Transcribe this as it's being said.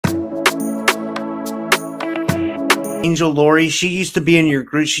Angel Lori, she used to be in your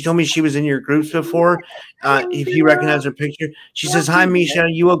group. She told me she was in your groups before. If you recognize her picture, she says, "Hi,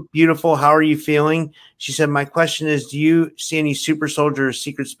 Miesha. You look beautiful. How are you feeling?" She said, "My question is, do you see any super soldier or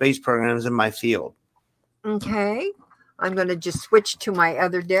secret space programs in my field?" Okay. I'm going to just switch to my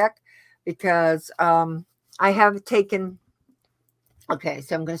other deck because I have taken... Okay,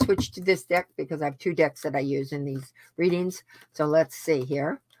 so I'm going to switch to this deck because I have two decks that I use in these readings. So let's see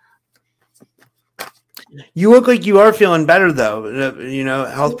here. You look like you are feeling better, though. You know,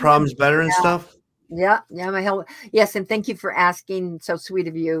 health problems better and stuff. Yeah, my health. Yes, and thank you for asking. So sweet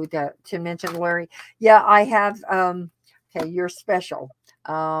of you to mention, Lori. Yeah, I have. Okay, you're special.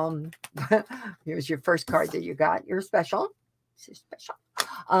 Here's your first card that you got. You're special. You're special.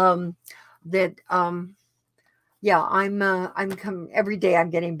 Yeah, I'm coming every day. I'm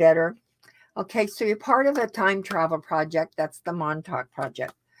getting better. Okay, so you're part of a time travel project. That's the Montauk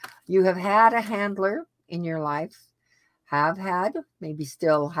project. You have had a handler in your life, have had, maybe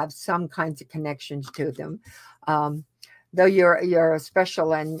still have some kinds of connections to them. Though you're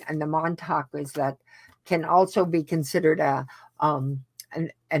special, and the Montauk is that can also be considered an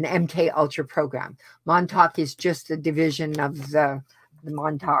MK Ultra program. Montauk is just a division of the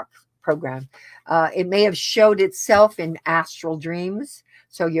Montauk program. It may have showed itself in astral dreams.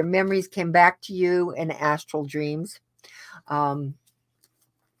 So your memories came back to you in astral dreams.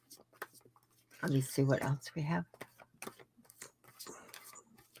 Let me see what else we have.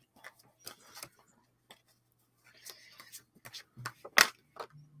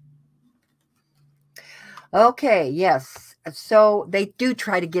 Okay, yes. So they do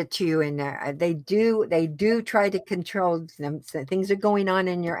try to get to you in there. They do try to control them. So things are going on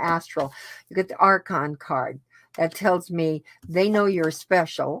in your astral. You get the Archon card. That tells me they know you're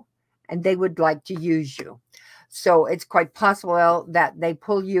special and they would like to use you. So it's quite possible that they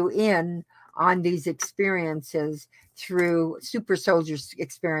pull you in on these experiences through super soldier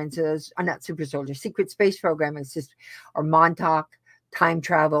experiences, or not super soldier, secret space program, or Montauk, time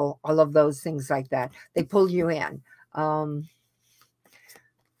travel, all of those things like that. They pull you in. Let's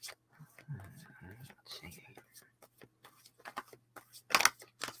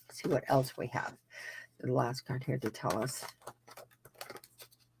see what else we have. The last card here to tell us.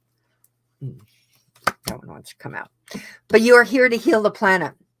 That one wants to come out. But you are here to heal the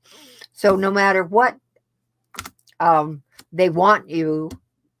planet. So no matter what they want you,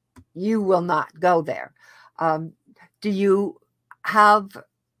 you will not go there. Do you have,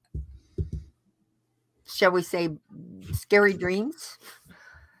 shall we say, scary dreams?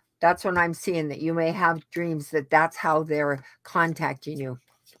 That's what I'm seeing, that you may have dreams that's how they're contacting you.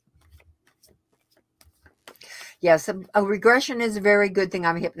 Yes, a regression is a very good thing.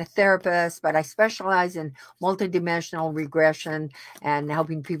 I'm a hypnotherapist, but I specialize in multidimensional regression and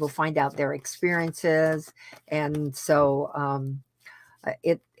helping people find out their experiences. And so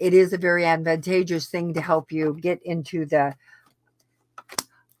it is a very advantageous thing to help you get into the...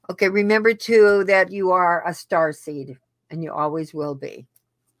 Okay, remember too that you are a starseed, and you always will be.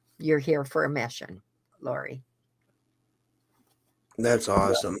 You're here for a mission, Lori. That's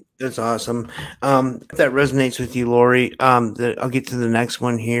awesome. That's awesome. If that resonates with you, Lori, I'll get to the next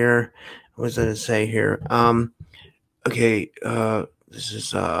one here. What was I to say here? Okay, this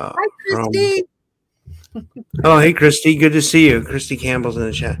is Hi, Christy. Oh, hey, Christy. Good to see you. Christy Campbell's in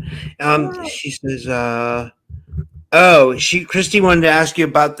the chat. She says, Christy wanted to ask you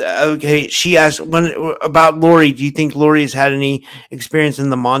about she asked about Lori. Do you think Lori has had any experience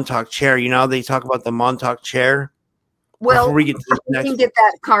in the Montauk chair? You know, they talk about the Montauk chair. Well, before we get to this next, I didn't get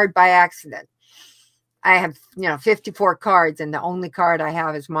that card by accident. I have, 54 cards, and the only card I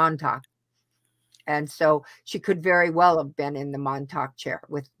have is Montauk. And so she could very well have been in the Montauk chair.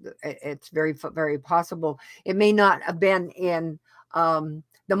 It's very, very possible. It may not have been in the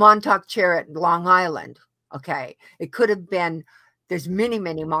Montauk chair at Long Island. Okay, it could have been. There's many,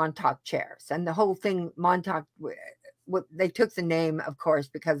 many Montauk chairs, and the whole thing Montauk. They took the name, of course,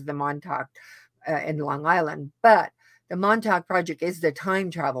 because of the Montauk in Long Island, but the Montauk project is the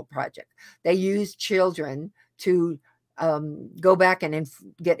time travel project. They use children to go back and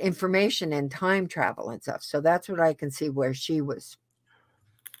get information in time travel and stuff. So that's what I can see where she was.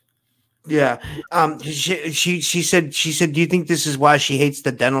 Yeah. She said, do you think this is why she hates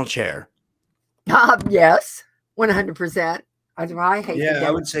the dental chair? Yes, 100%. That's why I hate the dental.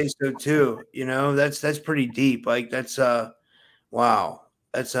 I would say so too. That's pretty deep. Like that's wow.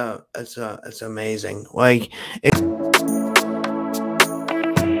 That's amazing. Like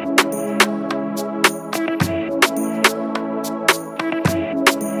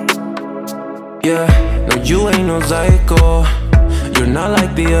yeah, no, you ain't no psycho. You're not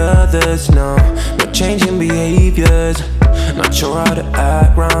like the others, no. But changing behaviors. Not sure how to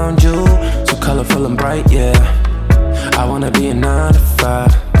act around you. So colorful and bright, yeah. I wanna be a 9 to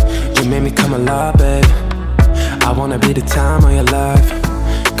 5. You made me come alive, babe. I wanna be the time of your life.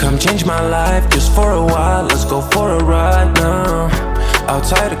 Come change my life just for a while. Let's go for a ride now.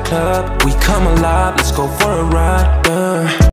 Outside the club, we come alive. Let's go for a ride now.